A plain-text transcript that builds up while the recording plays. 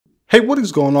Hey, what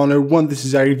is going on everyone? This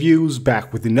is iReviews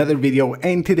back with another video,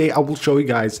 and today I will show you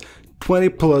guys 20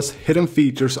 plus hidden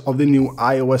features of the new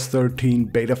iOS 13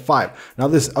 Beta 5. Now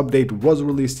this update was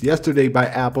released yesterday by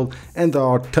Apple and there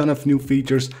are a ton of new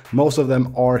features. Most of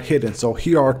them are hidden. So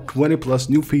here are 20 plus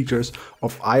new features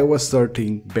of iOS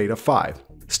 13 Beta 5.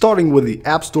 Starting with the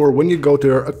App Store, when you go to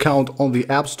your account on the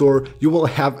App Store, you will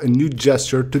have a new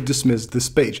gesture to dismiss this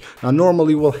page. Now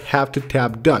normally you will have to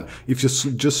tap done. If you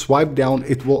just swipe down,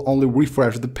 it will only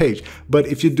refresh the page. But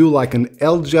if you do like an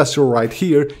L gesture right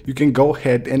here, you can go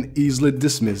ahead and easily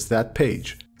dismiss that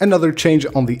page. Another change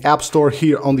on the App Store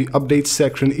here on the updates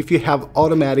section, if you have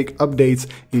automatic updates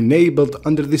enabled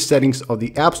under the settings of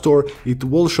the App Store, it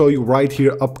will show you right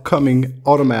here upcoming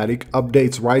automatic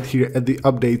updates right here at the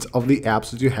updates of the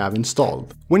apps that you have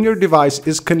installed. When your device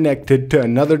is connected to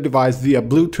another device via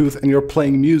Bluetooth and you're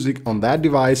playing music on that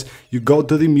device, you go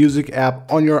to the music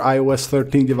app on your iOS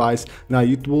 13 device. Now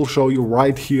it will show you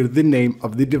right here the name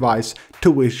of the device to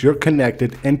which you're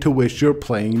connected and to which you're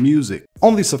playing music.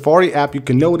 On the Safari app, you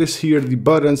can notice here the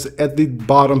buttons at the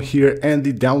bottom here and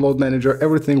the download manager,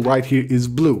 everything right here is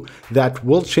blue. That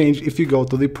will change if you go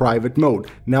to the private mode.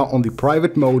 Now on the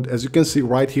private mode, as you can see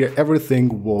right here,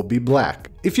 everything will be black.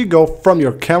 If you go from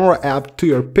your camera app to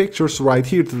your pictures right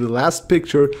here to the last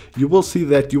picture, you will see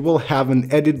that you will have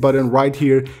an edit button right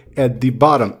here at the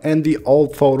bottom and the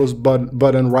all photos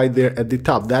button right there at the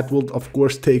top. That will of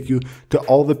course take you to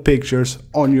all the pictures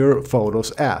on your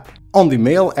Photos app. On the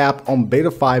Mail app on Beta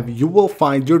 5, you will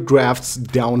find your drafts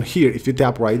down here. If you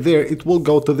tap right there, it will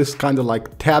go to this kind of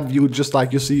like tab view, just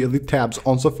like you see the tabs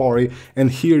on Safari, and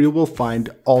here you will find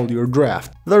all your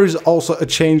draft. There is also a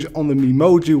change on the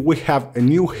Memoji. We have a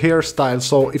new hairstyle,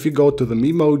 so if you go to the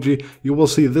Memoji, you will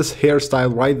see this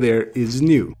hairstyle right there is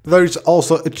new. There is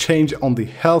also a change on the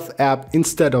Health app.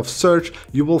 Instead of search,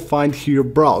 you will find here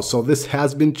browse. So this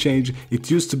has been changed.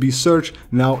 It used to be search,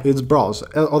 now it's browse.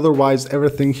 Otherwise,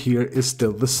 everything here is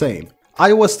still the same.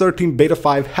 iOS 13 Beta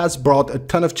 5 has brought a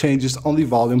ton of changes on the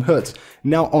volume hoods.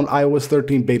 Now on iOS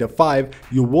 13 Beta 5,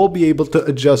 you will be able to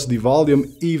adjust the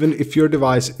volume even if your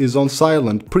device is on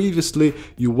silent. Previously,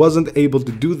 you wasn't able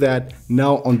to do that.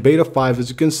 Now on Beta 5, as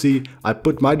you can see, I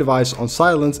put my device on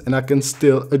silence and I can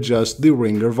still adjust the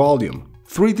ringer volume.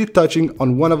 3D touching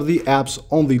on one of the apps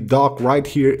on the dock right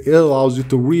here, it allows you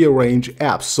to rearrange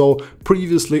apps. So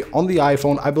previously on the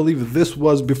iPhone, I believe this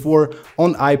was before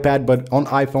on iPad, but on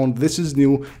iPhone this is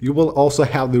new. You will also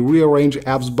have the rearrange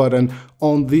apps button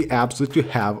on the apps that you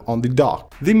have on the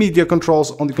dock. The media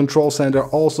controls on the control center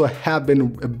also have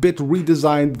been a bit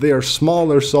redesigned. They are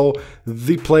smaller, so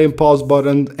the play and pause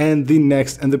button and the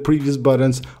next and the previous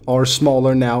buttons are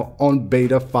smaller now on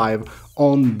Beta 5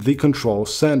 on the control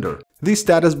center. The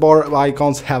status bar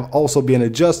icons have also been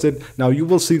adjusted. Now you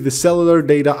will see the cellular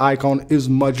data icon is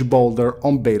much bolder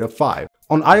on Beta 5.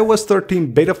 On iOS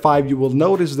 13 Beta 5, you will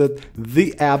notice that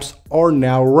the apps are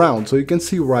now round. So you can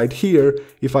see right here,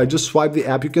 if I just swipe the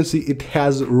app, you can see it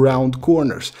has round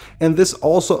corners. And this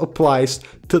also applies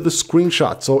to the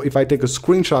screenshot. So if I take a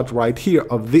screenshot right here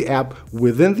of the app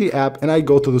within the app and I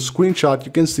go to the screenshot,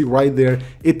 you can see right there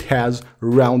it has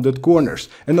rounded corners.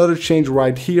 Another change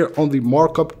right here on the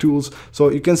markup tools. So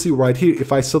you can see right here,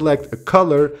 if I select a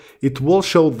color, it will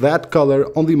show that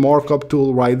color on the markup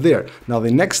tool right there. Now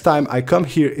the next time I come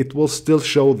here, it will still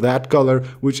show that color,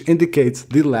 which indicates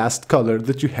the last color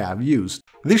that you have used.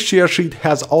 This share sheet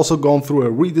has also gone through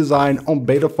a redesign on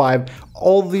Beta 5.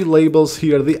 All the labels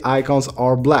here, the icons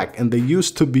are black and they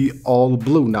used to be all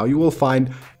blue. Now you will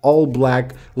find all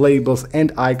black labels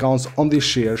and icons on the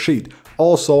share sheet.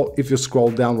 Also, if you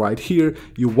scroll down right here,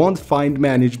 you won't find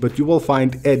manage, but you will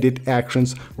find edit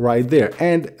actions right there.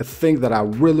 And a thing that I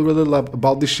really love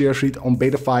about the share sheet on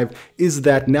Beta 5 is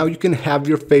that now you can have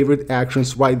your favorite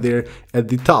actions right there at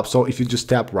the top. So if you just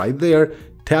tap right there,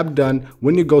 tap done,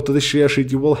 when you go to the share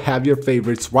sheet, you will have your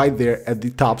favorites right there at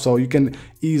the top, so you can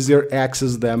easier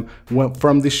access them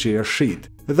from the share sheet.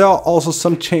 There are also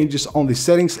some changes on the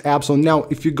settings app. So now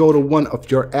if you go to one of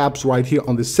your apps right here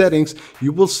on the settings,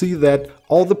 you will see that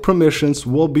all the permissions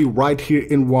will be right here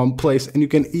in one place and you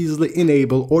can easily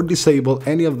enable or disable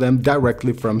any of them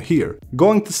directly from here.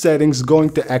 Going to settings, going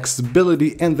to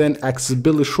accessibility and then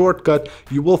accessibility shortcut,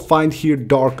 you will find here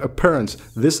dark appearance.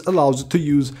 This allows you to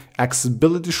use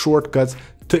accessibility shortcuts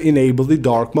to enable the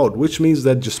dark mode, which means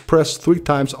that just press 3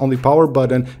 times on the power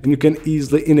button and you can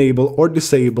easily enable or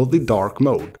disable the dark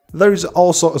mode. There is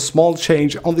also a small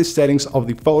change on the settings of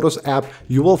the Photos app.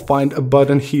 You will find a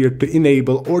button here to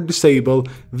enable or disable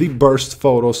the burst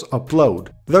photos upload.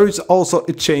 There is also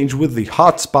a change with the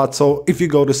hotspot, so if you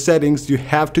go to settings, you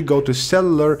have to go to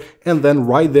cellular, and then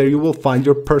right there you will find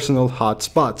your personal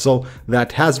hotspot. So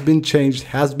that has been changed,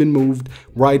 has been moved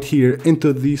right here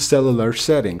into the cellular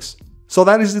settings. So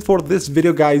that is it for this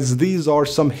video, guys. These are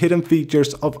some hidden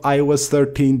features of iOS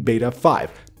 13 Beta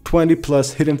 5. 20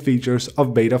 plus hidden features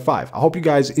of Beta 5. I hope you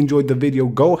guys enjoyed the video.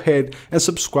 Go ahead and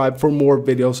subscribe for more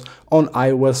videos on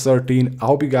iOS 13. I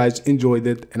hope you guys enjoyed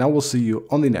it, and I will see you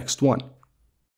on the next one.